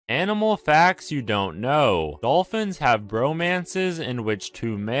Animal facts you don't know. Dolphins have bromances in which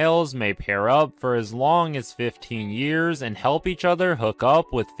two males may pair up for as long as 15 years and help each other hook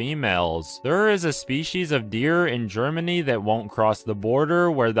up with females. There is a species of deer in Germany that won't cross the border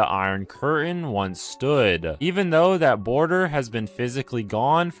where the Iron Curtain once stood, even though that border has been physically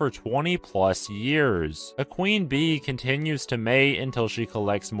gone for 20 plus years. A queen bee continues to mate until she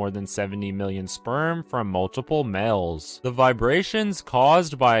collects more than 70 million sperm from multiple males. The vibrations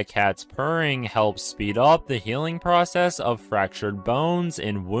caused by a cat's purring help speed up the healing process of fractured bones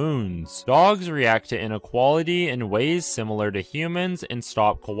and wounds. Dogs react to inequality in ways similar to humans and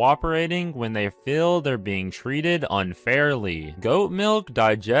stop cooperating when they feel they're being treated unfairly. Goat milk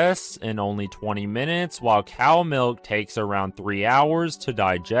digests in only 20 minutes, while cow milk takes around 3 hours to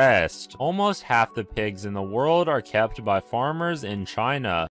digest. Almost half the pigs in the world are kept by farmers in China.